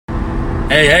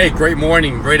Hey, great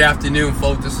morning, great afternoon,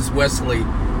 folks. This is Wesley,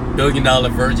 $1 Billion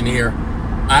Virgin here.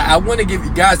 I want to give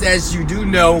you guys, as you do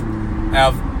know,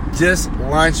 I've just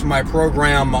launched my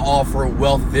program, my offer,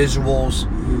 Wealth Visuals.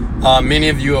 Many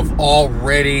of you have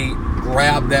already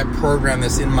grabbed that program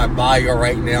that's in my bio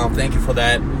right now. Thank you for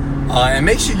that. And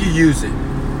make sure you use it.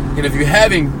 And if you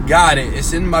haven't got it,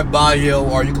 it's in my bio,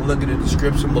 or you can look at the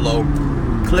description below.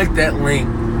 Click that link,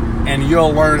 and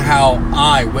you'll learn how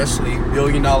I, Wesley, $1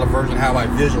 Billion Virgin, how I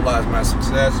visualize my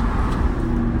success.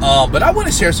 But I want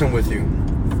to share some with you.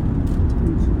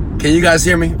 Can you guys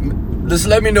hear me? Just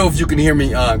let me know if you can hear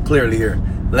me clearly here.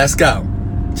 Let's go.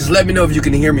 Just let me know if you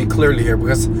can hear me clearly here,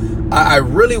 because I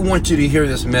really want you to hear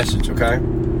this message, okay?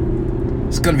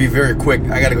 It's going to be very quick.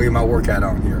 I got to go get my workout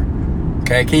on here.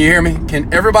 Okay, can you hear me?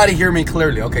 Can everybody hear me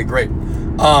clearly? Okay, great.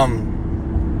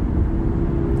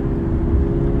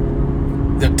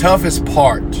 The toughest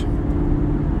part,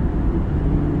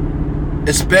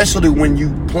 especially when you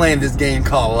playing this game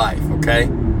called life, okay?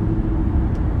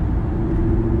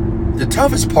 The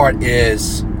toughest part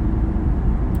is,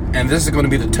 and this is going to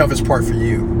be the toughest part for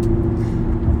you,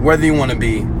 whether you want to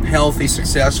be healthy,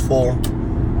 successful,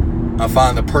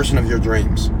 find the person of your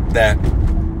dreams, that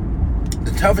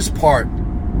the toughest part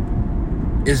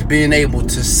is being able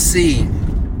to see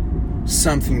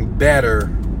something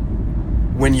better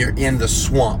when you're in the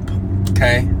swamp,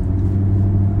 okay?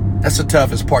 That's the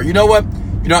toughest part. You know what?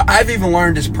 I've even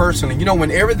learned this personally. When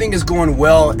everything is going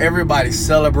well, everybody's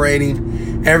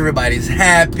celebrating, everybody's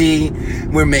happy,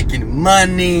 we're making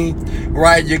money,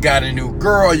 right? You got a new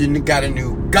girl, you got a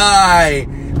new guy,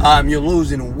 you're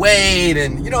losing weight,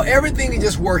 and, everything is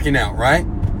just working out, right?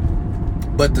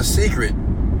 But the secret,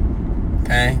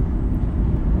 okay,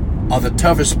 or the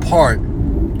toughest part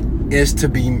is to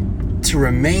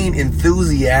remain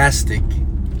enthusiastic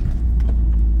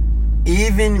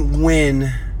even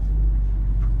when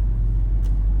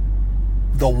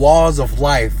the walls of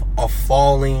life are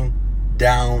falling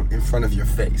down in front of your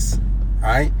face,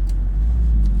 right?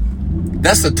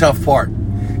 That's the tough part.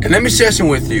 And let me share some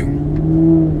with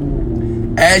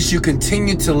you. As you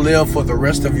continue to live for the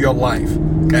rest of your life,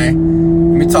 okay? Let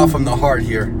me talk from the heart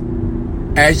here.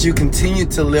 As you continue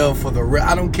to live for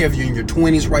I don't care if you're in your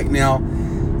 20s right now,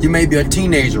 you may be a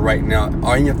teenager right now,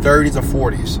 or in your 30s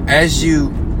or 40s. As you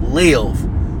live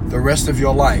the rest of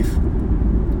your life,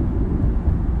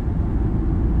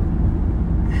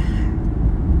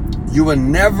 you will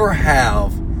never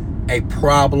have a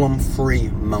problem-free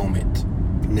moment.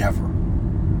 Never.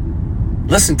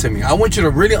 Listen to me. I want you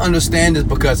to really understand this,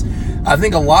 because I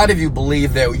think a lot of you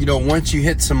believe that, once you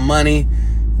hit some money,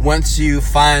 once you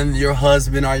find your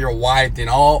husband or your wife, then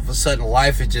all of a sudden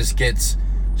life, it just gets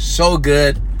so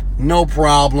good, no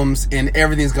problems, and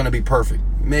everything's going to be perfect.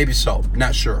 Maybe so.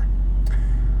 Not sure.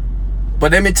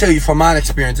 But let me tell you, from my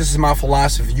experience, this is my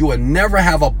philosophy. You will never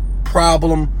have a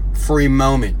problem-free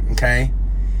moment, okay?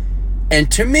 And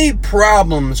to me,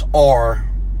 problems are,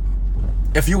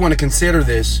 if you want to consider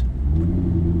this,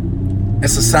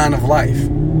 it's a sign of life.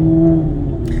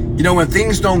 When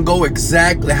things don't go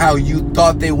exactly how you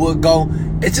thought they would go,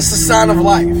 it's just a sign of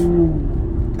life.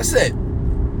 That's it.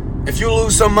 If you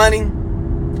lose some money,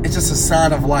 it's just a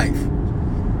sign of life.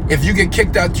 If you get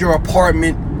kicked out your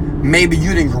apartment, maybe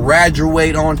you didn't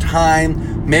graduate on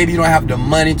time, maybe you don't have the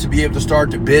money to be able to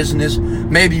start the business,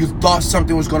 maybe you thought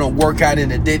something was going to work out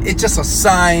and it did. It's just a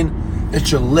sign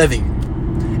that you're living.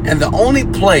 And the only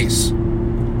place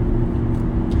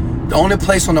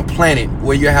on the planet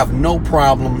where you have no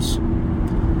problems,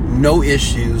 no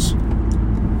issues,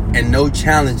 and no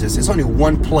challenges, it's only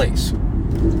one place.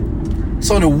 It's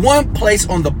only one place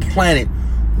on the planet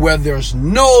where there's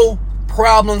no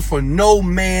problems for no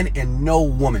man and no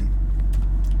woman.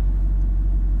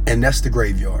 And that's the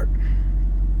graveyard.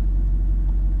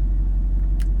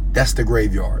 That's the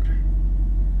graveyard.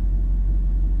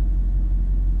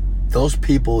 Those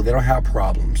people, they don't have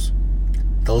problems.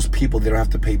 Those people, they don't have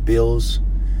to pay bills.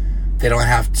 They don't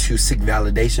have to seek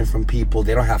validation from people.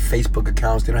 They don't have Facebook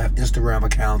accounts. They don't have Instagram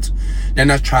accounts. They're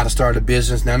not trying to start a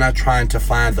business. They're not trying to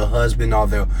find the husband or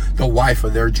the wife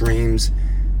of their dreams.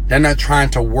 They're not trying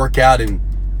to work out and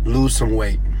lose some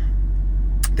weight.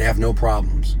 They have no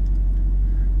problems.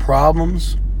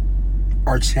 Problems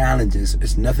or challenges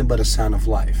is nothing but a sign of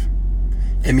life.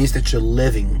 It means that you're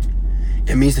living.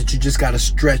 It means that you just got to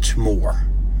stretch more.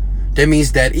 That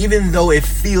means that even though it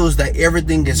feels that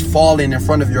everything is falling in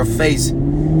front of your face,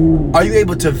 are you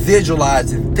able to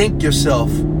visualize and think yourself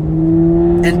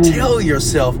and tell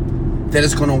yourself that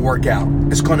it's going to work out?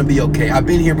 It's going to be okay. I've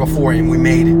been here before and we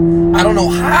made it. I don't know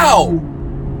how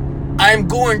I'm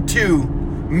going to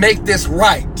make this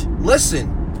right. Listen,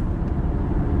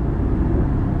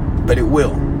 but it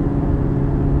will.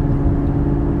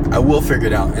 I will figure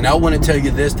it out. And I want to tell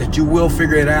you this, that you will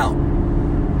figure it out.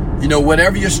 You know,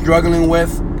 whatever you're struggling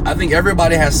with, I think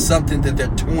everybody has something that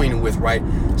they're toying with, right?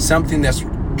 Something that's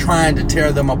trying to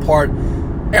tear them apart.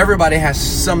 Everybody has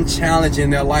some challenge in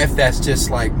their life that's just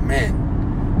like,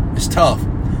 man, it's tough.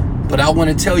 But I want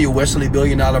to tell you, Wesley $1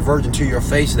 Billion Virgin, to your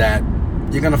face, that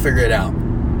you're going to figure it out.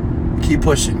 Keep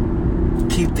pushing.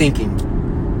 Keep thinking.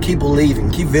 Keep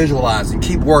believing. Keep visualizing.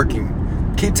 Keep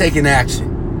working. Keep taking action.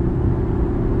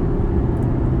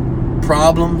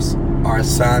 Problems are a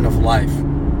sign of life.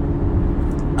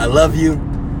 I love you.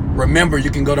 Remember, you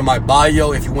can go to my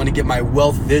bio if you want to get my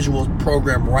Wealth Visuals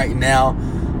program right now.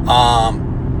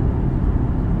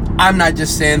 I'm not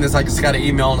just saying this. I just got an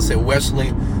email and say,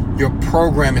 Wesley, your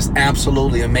program is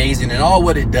absolutely amazing. And all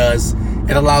what it does,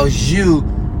 it allows you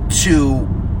to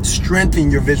strengthen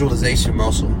your visualization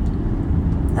muscle.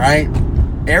 Right?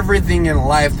 Everything in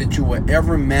life that you will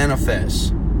ever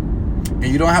manifest, and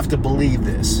you don't have to believe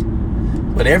this,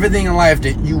 but everything in life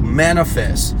that you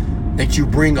manifest, that you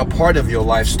bring a part of your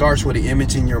life, starts with an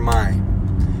image in your mind.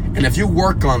 And if you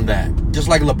work on that, just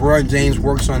like LeBron James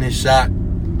works on his shot,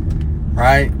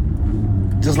 right?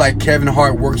 Just like Kevin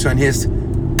Hart works on his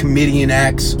comedian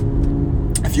acts.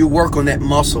 If you work on that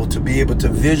muscle to be able to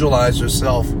visualize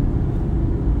yourself,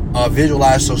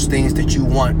 visualize those things that you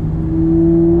want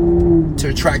to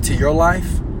attract to your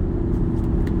life,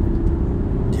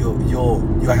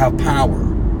 you'll have power.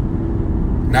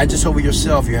 Not just over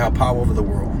yourself, you have power over the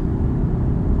world.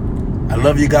 I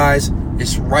love you guys.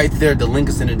 It's right there. The link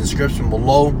is in the description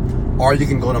below, or you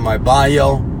can go to my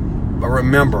bio. But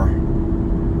remember,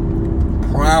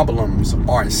 problems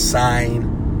are a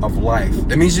sign of life.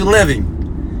 That means you're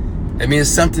living. That means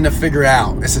something to figure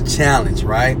out. It's a challenge,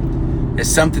 right? It's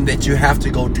something that you have to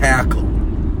go tackle.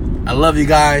 I love you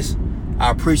guys. I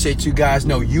appreciate you guys.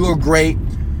 No, you are great.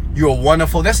 You are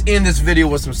wonderful. Let's end this video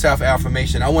with some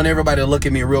self-affirmation. I want everybody to look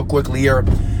at me real quickly here.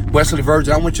 Wesley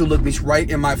Virgin, I want you to look me right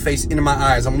in my face, into my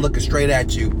eyes. I'm looking straight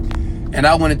at you. And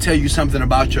I want to tell you something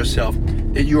about yourself.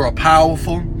 That you are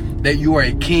powerful. That you are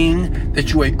a king.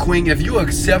 That you are a queen. If you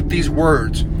accept these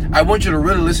words, I want you to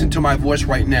really listen to my voice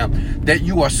right now. That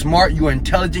you are smart. You are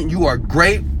intelligent. You are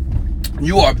great.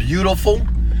 You are beautiful.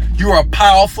 You are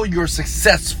powerful. You are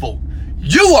successful.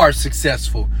 You are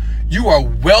successful. You are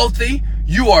wealthy.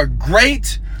 You are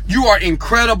great. You are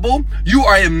incredible. You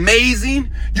are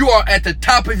amazing. You are at the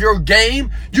top of your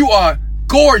game. You are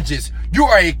gorgeous. You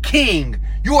are a king.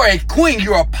 You are a queen.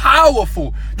 You are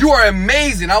powerful. You are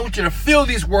amazing. I want you to feel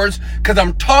these words because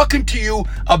I'm talking to you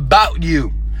about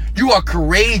you. You are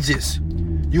courageous.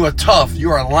 You are tough. You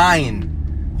are a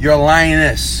lion. You're a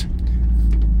lioness.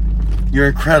 You're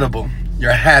incredible.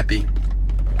 You're happy.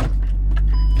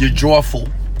 You're joyful.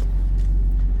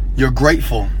 You're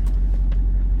grateful.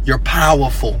 You're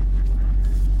powerful.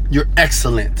 You're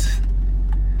excellent.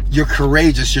 You're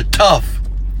courageous. You're tough.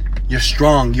 You're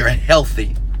strong. You're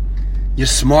healthy. You're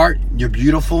smart. You're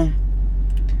beautiful.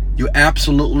 You're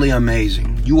absolutely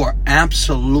amazing. You are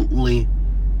absolutely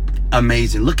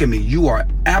amazing. Look at me. You are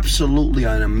absolutely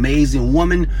an amazing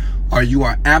woman, or you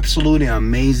are absolutely an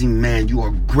amazing man. You are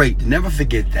great. Never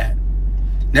forget that.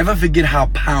 Never forget how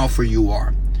powerful you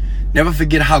are. Never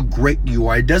forget how great you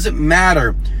are. It doesn't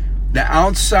matter. The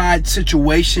outside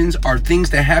situations or things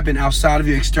that happen outside of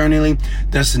you externally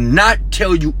does not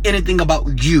tell you anything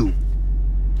about you.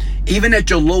 Even at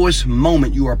your lowest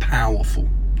moment, you are powerful.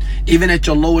 Even at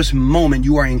your lowest moment,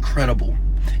 you are incredible.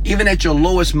 Even at your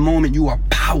lowest moment, you are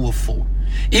powerful.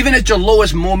 Even at your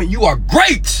lowest moment, you are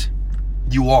great.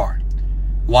 You are.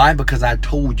 Why? Because I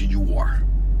told you you are.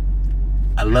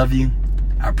 I love you.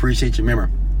 I appreciate you. Remember,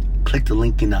 click the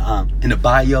link in the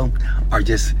bio, or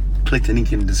just click the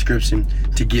link in the description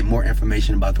to get more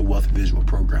information about the Wealth Visual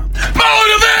program.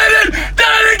 Motivated,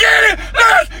 dedicated,